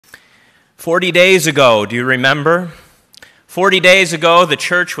40 days ago, do you remember? 40 days ago, the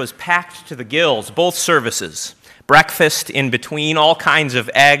church was packed to the gills, both services. Breakfast in between, all kinds of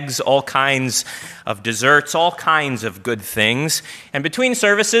eggs, all kinds of desserts, all kinds of good things. And between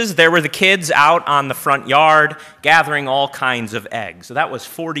services, there were the kids out on the front yard gathering all kinds of eggs. So that was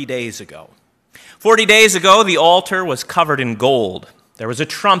 40 days ago. 40 days ago, the altar was covered in gold. There was a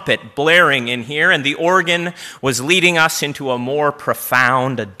trumpet blaring in here, and the organ was leading us into a more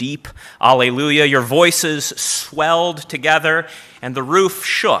profound, a deep alleluia. Your voices swelled together, and the roof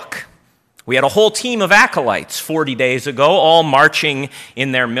shook. We had a whole team of acolytes 40 days ago, all marching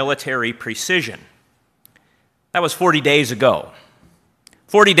in their military precision. That was 40 days ago.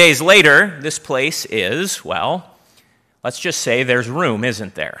 40 days later, this place is, well, let's just say there's room,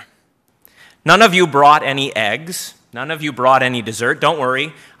 isn't there? None of you brought any eggs. None of you brought any dessert. Don't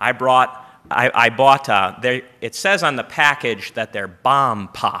worry. I bought, it says on the package that they're bomb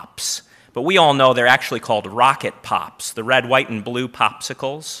pops, but we all know they're actually called rocket pops, the red, white, and blue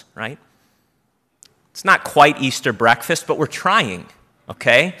popsicles, right? It's not quite Easter breakfast, but we're trying,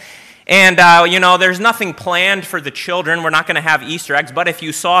 okay? And, there's nothing planned for the children. We're not going to have Easter eggs, but if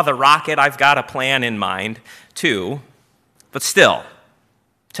you saw the rocket, I've got a plan in mind, too. But still,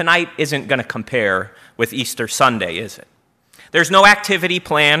 tonight isn't going to compare with Easter Sunday, is it? There's no activity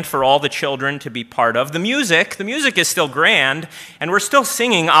planned for all the children to be part of. The music is still grand, and we're still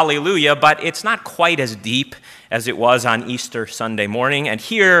singing Alleluia, but it's not quite as deep as it was on Easter Sunday morning. And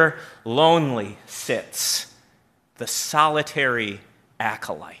here, lonely sits the solitary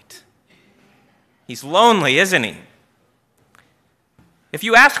acolyte. He's lonely, isn't he? If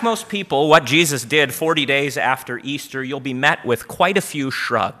you ask most people what Jesus did 40 days after Easter, you'll be met with quite a few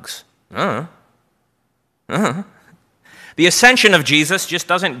shrugs. The ascension of Jesus just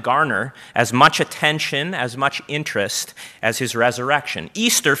doesn't garner as much attention, as much interest as his resurrection.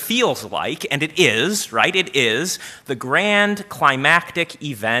 Easter feels like, and it is, right? It is the grand climactic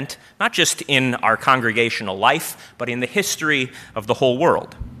event, not just in our congregational life, but in the history of the whole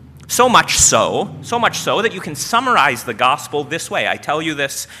world. So much so that you can summarize the gospel this way. I tell you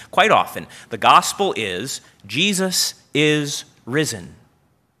this quite often. The gospel is, Jesus is risen.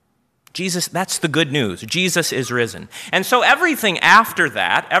 Jesus, that's the good news. Jesus is risen. And so everything after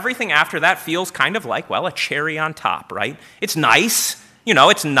that feels kind of like, well, a cherry on top, right? It's nice.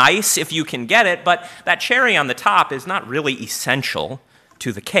 It's nice if you can get it, but that cherry on the top is not really essential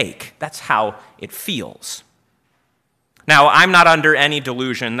to the cake. That's how it feels. Now, I'm not under any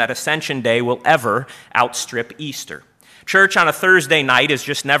delusion that Ascension Day will ever outstrip Easter. Church on a Thursday night is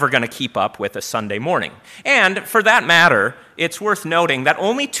just never going to keep up with a Sunday morning. And for that matter, it's worth noting that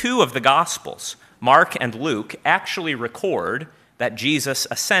only two of the Gospels, Mark and Luke, actually record that Jesus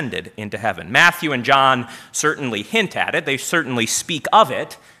ascended into heaven. Matthew and John certainly hint at it. They certainly speak of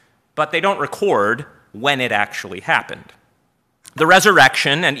it, but they don't record when it actually happened. The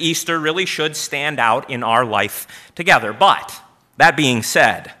resurrection and Easter really should stand out in our life together. But that being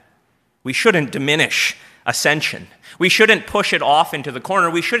said, we shouldn't diminish Ascension. We shouldn't push it off into the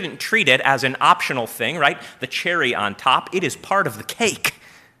corner. We shouldn't treat it as an optional thing, right? The cherry on top. It is part of the cake.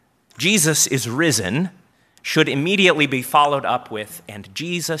 Jesus is risen should immediately be followed up with, and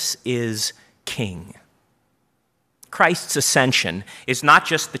Jesus is King. Christ's ascension is not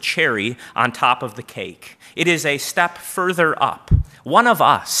just the cherry on top of the cake. It is a step further up. One of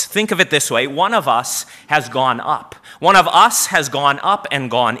us, think of it this way, one of us has gone up. One of us has gone up and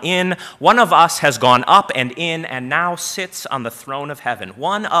gone in. One of us has gone up and in and now sits on the throne of heaven.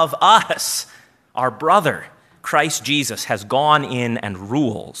 One of us, our brother, Christ Jesus, has gone in and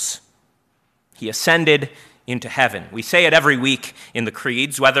rules. He ascended into heaven. We say it every week in the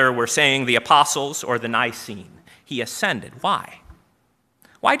creeds, whether we're saying the Apostles or the Nicene. He ascended. Why?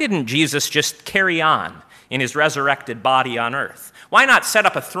 Why didn't Jesus just carry on in his resurrected body on earth? Why not set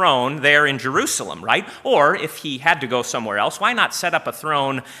up a throne there in Jerusalem, right? Or if he had to go somewhere else, why not set up a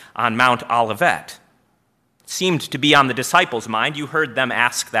throne on Mount Olivet? It seemed to be on the disciples' mind. You heard them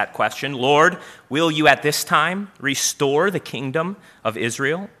ask that question. Lord, will you at this time restore the kingdom of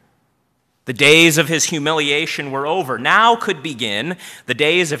Israel? The days of his humiliation were over. Now could begin the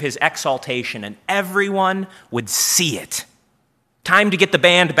days of his exaltation, and everyone would see it. Time to get the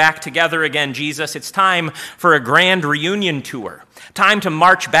band back together again, Jesus. It's time for a grand reunion tour. Time to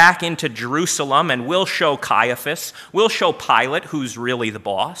march back into Jerusalem, and we'll show Caiaphas. We'll show Pilate who's really the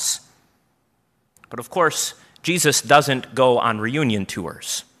boss. But of course, Jesus doesn't go on reunion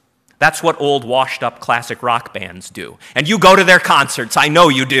tours. That's what old washed-up classic rock bands do. And you go to their concerts, I know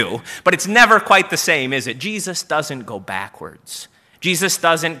you do. But it's never quite the same, is it? Jesus doesn't go backwards. Jesus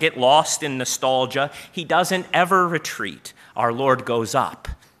doesn't get lost in nostalgia. He doesn't ever retreat. Our Lord goes up.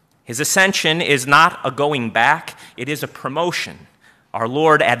 His ascension is not a going back, it is a promotion. Our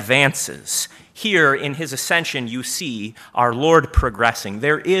Lord advances. Here in his ascension, you see our Lord progressing.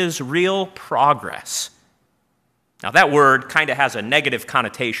 There is real progress. Now, that word kind of has a negative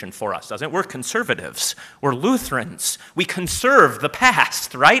connotation for us, doesn't it? We're conservatives. We're Lutherans. We conserve the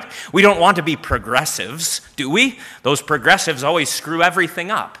past, right? We don't want to be progressives, do we? Those progressives always screw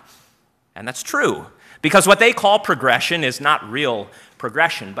everything up. And that's true, because what they call progression is not real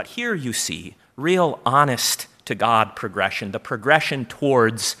progression. But here you see real honest to God progression, the progression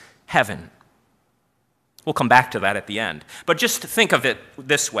towards heaven. We'll come back to that at the end. But just think of it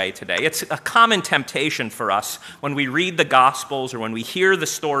this way today. It's a common temptation for us when we read the Gospels or when we hear the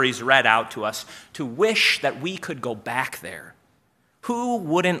stories read out to us to wish that we could go back there. Who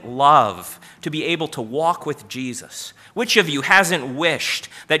wouldn't love to be able to walk with Jesus? Which of you hasn't wished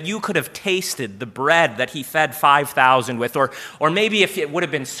that you could have tasted the bread that he fed 5,000 with? Or maybe if it would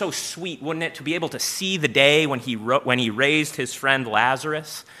have been so sweet, wouldn't it, to be able to see the day when he raised his friend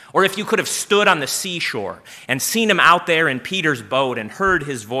Lazarus? Or if you could have stood on the seashore and seen him out there in Peter's boat and heard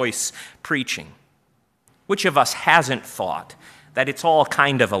his voice preaching? Which of us hasn't thought that it's all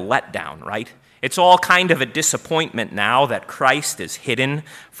kind of a letdown, right? It's all kind of a disappointment now that Christ is hidden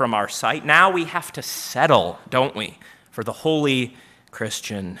from our sight. Now we have to settle, don't we, for the holy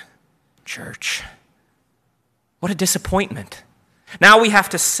Christian church. What a disappointment. Now we have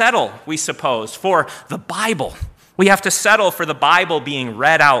to settle, we suppose, for the Bible. We have to settle for the Bible being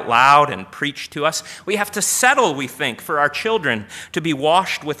read out loud and preached to us. We have to settle, we think, for our children to be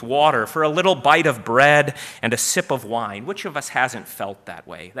washed with water, for a little bite of bread and a sip of wine. Which of us hasn't felt that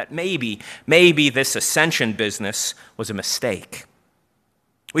way? That maybe this ascension business was a mistake.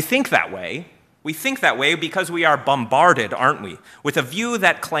 We think that way. We think that way because we are bombarded, aren't we, with a view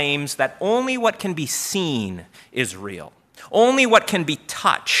that claims that only what can be seen is real. Only what can be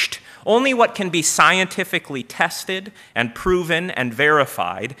touched, only what can be scientifically tested and proven and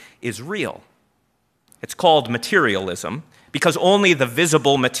verified is real. It's called materialism because only the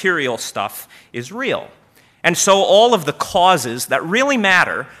visible material stuff is real. And so all of the causes that really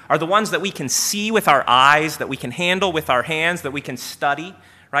matter are the ones that we can see with our eyes, that we can handle with our hands, that we can study,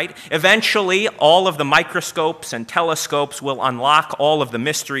 right? Eventually, all of the microscopes and telescopes will unlock all of the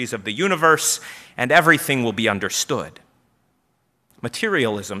mysteries of the universe, and everything will be understood.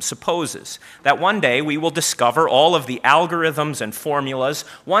 Materialism supposes that one day we will discover all of the algorithms and formulas.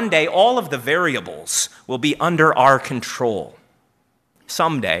 One day, all of the variables will be under our control.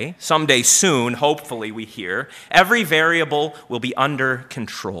 Someday soon, hopefully we hear, every variable will be under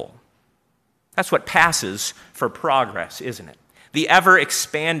control. That's what passes for progress, isn't it? The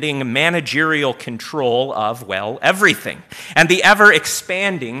ever-expanding managerial control of, well, everything, and the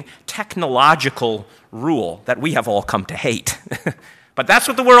ever-expanding technological rule that we have all come to hate. But that's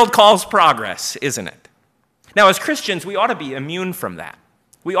what the world calls progress, isn't it? Now, as Christians, we ought to be immune from that.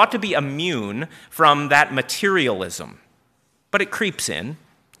 We ought to be immune from that materialism. But it creeps in.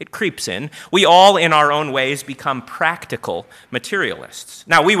 It creeps in. We all, in our own ways, become practical materialists.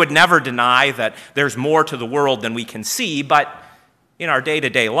 Now, we would never deny that there's more to the world than we can see, but in our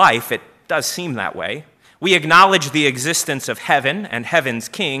day-to-day life, it does seem that way. We acknowledge the existence of heaven and heaven's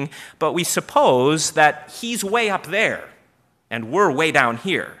king, but we suppose that he's way up there and we're way down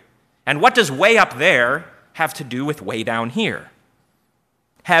here. And what does way up there have to do with way down here?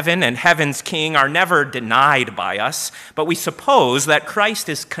 Heaven and heaven's king are never denied by us, but we suppose that Christ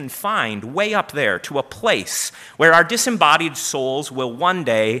is confined way up there to a place where our disembodied souls will one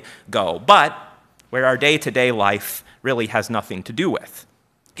day go, but where our day-to-day life really has nothing to do with.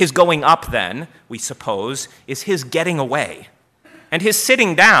 His going up, then, we suppose, is his getting away. And his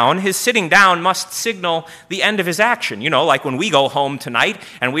sitting down must signal the end of his action. You know, like when we go home tonight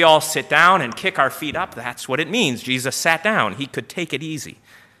and we all sit down and kick our feet up, that's what it means. Jesus sat down. He could take it easy.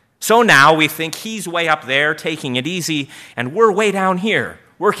 So now we think he's way up there taking it easy, and we're way down here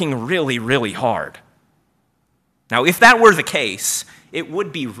working really, really hard. Now, if that were the case, it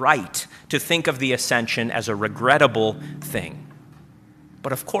would be right to think of the ascension as a regrettable thing.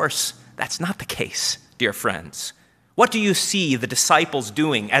 But of course, that's not the case, dear friends. What do you see the disciples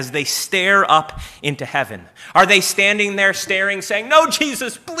doing as they stare up into heaven? Are they standing there staring, saying, "No,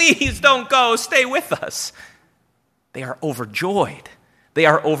 Jesus, please don't go, stay with us"? They are overjoyed. They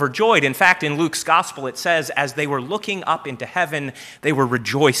are overjoyed. In fact, in Luke's gospel, it says, as they were looking up into heaven, they were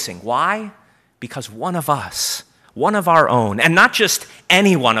rejoicing. Why? Because one of us, one of our own, and not just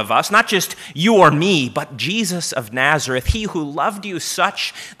any one of us, not just you or me, but Jesus of Nazareth, he who loved you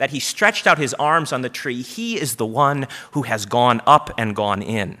such that he stretched out his arms on the tree, he is the one who has gone up and gone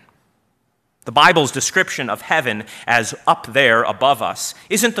in. The Bible's description of heaven as up there above us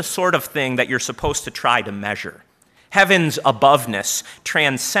isn't the sort of thing that you're supposed to try to measure. Heaven's aboveness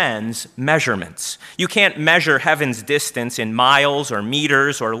transcends measurements. You can't measure heaven's distance in miles or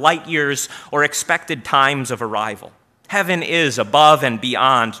meters or light years or expected times of arrival. Heaven is above and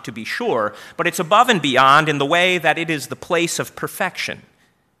beyond, to be sure, but it's above and beyond in the way that it is the place of perfection.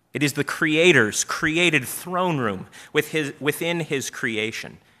 It is the Creator's created throne room within His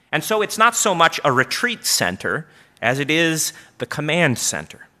creation. And so it's not so much a retreat center as it is the command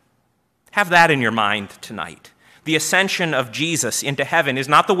center. Have that in your mind tonight. The ascension of Jesus into heaven is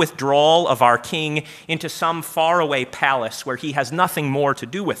not the withdrawal of our King into some faraway palace where He has nothing more to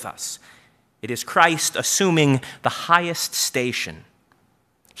do with us. It is Christ assuming the highest station.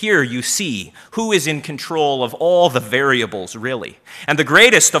 Here you see who is in control of all the variables, really. And the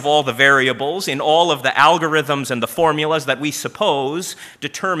greatest of all the variables in all of the algorithms and the formulas that we suppose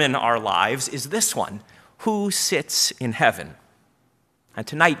determine our lives is this one: who sits in heaven? And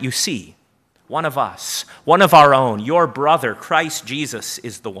tonight you see one of us, one of our own, your brother, Christ Jesus,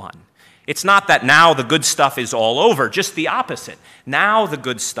 is the one. It's not that now the good stuff is all over, just the opposite. Now the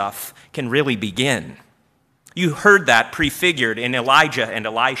good stuff can really begin. You heard that prefigured in Elijah and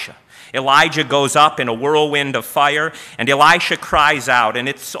Elisha. Elijah goes up in a whirlwind of fire, and Elisha cries out, and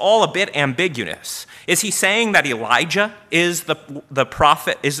it's all a bit ambiguous. Is he saying that Elijah is the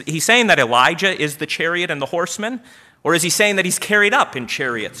prophet? Is he saying that Elijah is the chariot and the horseman? Or is he saying that he's carried up in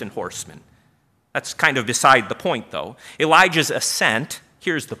chariots and horsemen? That's kind of beside the point, though. Elijah's ascent,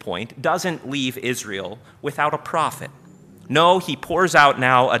 here's the point, doesn't leave Israel without a prophet. No, he pours out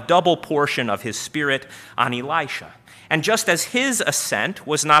now a double portion of his Spirit on Elisha. And just as his ascent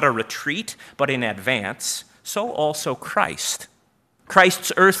was not a retreat, but an advance, so also Christ.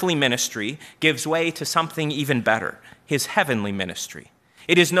 Christ's earthly ministry gives way to something even better, his heavenly ministry.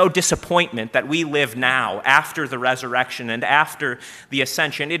 It is no disappointment that we live now after the resurrection and after the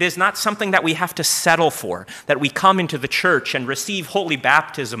ascension. It is not something that we have to settle for, that we come into the church and receive holy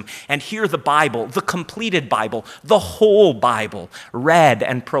baptism and hear the Bible, the completed Bible, the whole Bible, read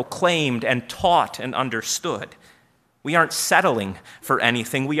and proclaimed and taught and understood. We aren't settling for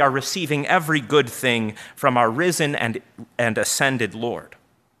anything. We are receiving every good thing from our risen and ascended Lord.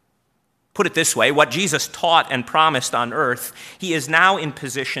 Put it this way, what Jesus taught and promised on earth, He is now in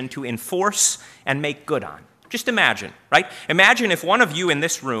position to enforce and make good on. Just imagine, right? Imagine if one of you in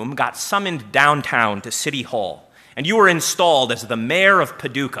this room got summoned downtown to City Hall and you were installed as the mayor of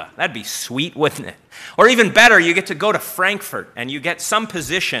Paducah. That'd be sweet, wouldn't it? Or even better, you get to go to Frankfurt and you get some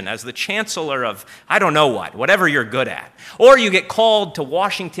position as the chancellor of, I don't know what, whatever you're good at. Or you get called to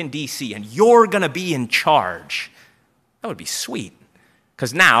Washington, D.C., and you're going to be in charge. That would be sweet.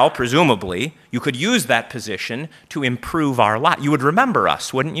 Because now, presumably, you could use that position to improve our lot. You would remember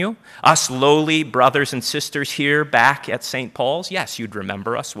us, wouldn't you? Us lowly brothers and sisters here back at St. Paul's. Yes, you'd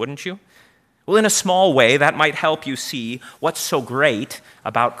remember us, wouldn't you? Well, in a small way, that might help you see what's so great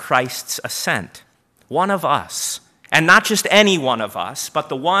about Christ's ascent. One of us, and not just any one of us, but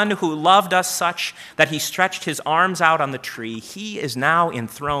the one who loved us such that He stretched His arms out on the tree, He is now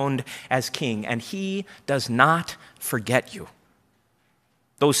enthroned as King, and He does not forget you.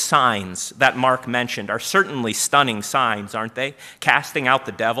 Those signs that Mark mentioned are certainly stunning signs, aren't they? Casting out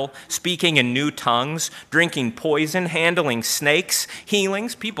the devil, speaking in new tongues, drinking poison, handling snakes,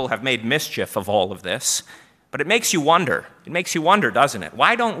 healings. People have made mischief of all of this. But it makes you wonder. It makes you wonder, doesn't it?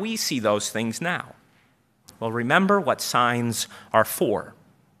 Why don't we see those things now? Well, remember what signs are for.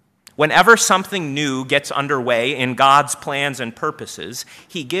 Whenever something new gets underway in God's plans and purposes,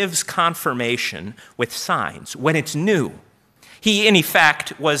 He gives confirmation with signs when it's new. He, in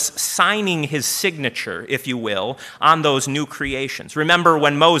effect, was signing His signature, if you will, on those new creations. Remember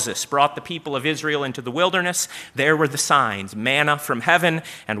when Moses brought the people of Israel into the wilderness? There were the signs, manna from heaven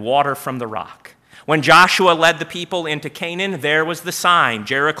and water from the rock. When Joshua led the people into Canaan, there was the sign,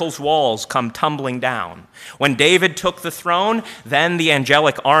 Jericho's walls come tumbling down. When David took the throne, then the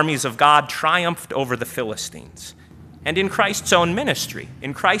angelic armies of God triumphed over the Philistines. And in Christ's own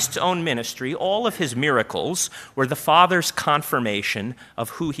ministry, all of His miracles were the Father's confirmation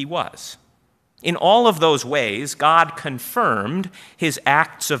of who He was. In all of those ways, God confirmed His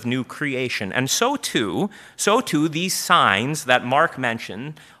acts of new creation. And so too, these signs that Mark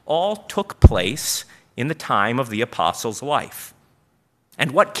mentioned all took place in the time of the apostles' life.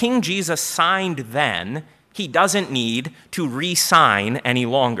 And what King Jesus signed then, He doesn't need to re-sign any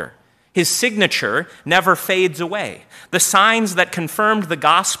longer. His signature never fades away. The signs that confirmed the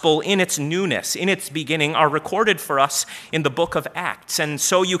gospel in its newness, in its beginning, are recorded for us in the book of Acts. And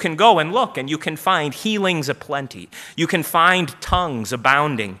so you can go and look, and you can find healings aplenty. You can find tongues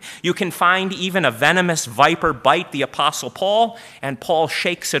abounding. You can find even a venomous viper bite the Apostle Paul, and Paul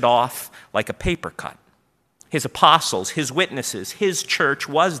shakes it off like a paper cut. His apostles, his witnesses, his church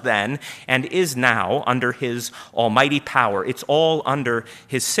was then and is now under his almighty power. It's all under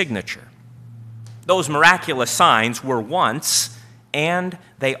his signature. Those miraculous signs were once, and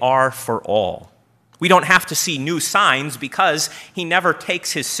they are for all. We don't have to see new signs because he never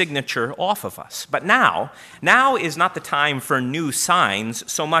takes his signature off of us. But now is not the time for new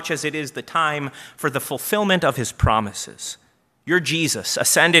signs so much as it is the time for the fulfillment of his promises. Your Jesus,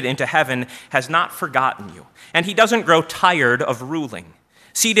 ascended into heaven, has not forgotten you, and he doesn't grow tired of ruling.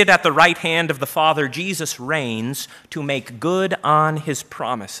 Seated at the right hand of the Father, Jesus reigns to make good on his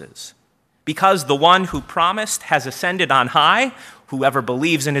promises. Because the one who promised has ascended on high, whoever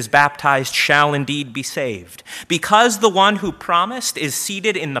believes and is baptized shall indeed be saved. Because the one who promised is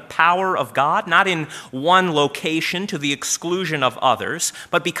seated in the power of God, not in one location to the exclusion of others,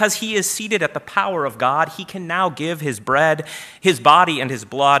 but because he is seated at the power of God, he can now give his body and his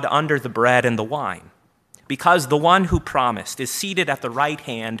blood under the bread and the wine. Because the one who promised is seated at the right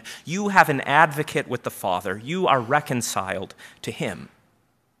hand, you have an advocate with the Father. You are reconciled to him.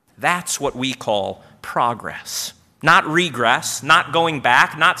 That's what we call progress. Not regress, not going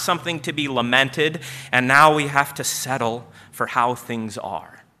back, not something to be lamented, and now we have to settle for how things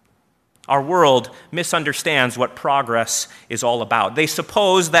are. Our world misunderstands what progress is all about. They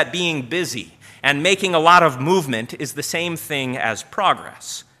suppose that being busy and making a lot of movement is the same thing as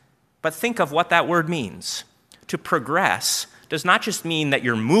progress. But think of what that word means. To progress does not just mean that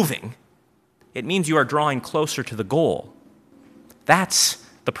you're moving, it means you are drawing closer to the goal. That's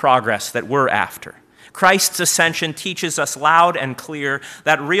the progress that we're after. Christ's ascension teaches us loud and clear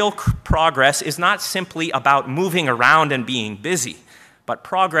that real progress is not simply about moving around and being busy, but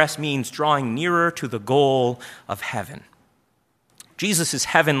progress means drawing nearer to the goal of heaven. Jesus'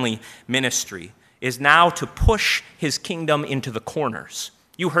 heavenly ministry is now to push his kingdom into the corners.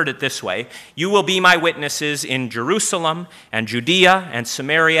 You heard it this way: you will be my witnesses in Jerusalem and Judea and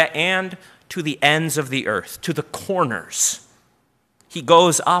Samaria and to the ends of the earth, to the corners. He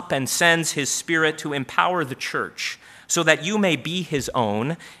goes up and sends his Spirit to empower the church so that you may be his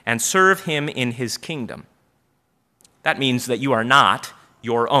own and serve him in his kingdom. That means that you are not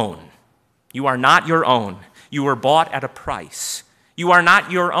your own. You are not your own. You were bought at a price. You are not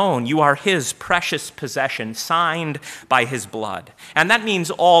your own. You are his precious possession, signed by his blood. And that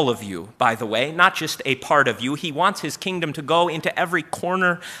means all of you, by the way, not just a part of you. He wants his kingdom to go into every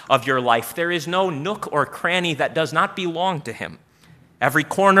corner of your life. There is no nook or cranny that does not belong to him. Every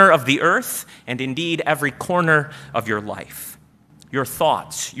corner of the earth, and indeed every corner of your life. Your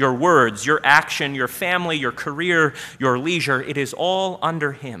thoughts, your words, your action, your family, your career, your leisure, it is all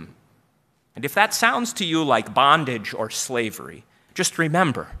under him. And if that sounds to you like bondage or slavery, just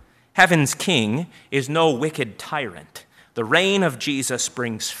remember, heaven's king is no wicked tyrant. The reign of Jesus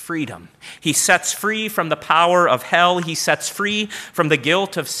brings freedom. He sets free from the power of hell. He sets free from the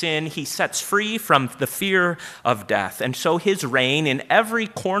guilt of sin. He sets free from the fear of death. And so his reign in every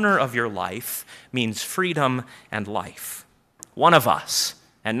corner of your life means freedom and life. One of us,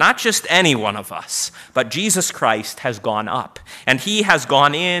 and not just any one of us, but Jesus Christ has gone up, and he has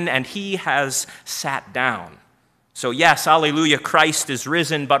gone in, and he has sat down. So yes, alleluia, Christ is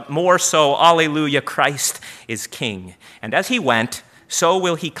risen, but more so, alleluia, Christ is king. And as he went, so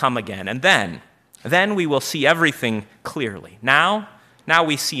will he come again. And then we will see everything clearly. Now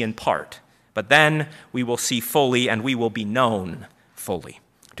we see in part, but then we will see fully, and we will be known fully.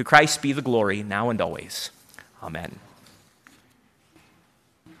 To Christ be the glory, now and always. Amen.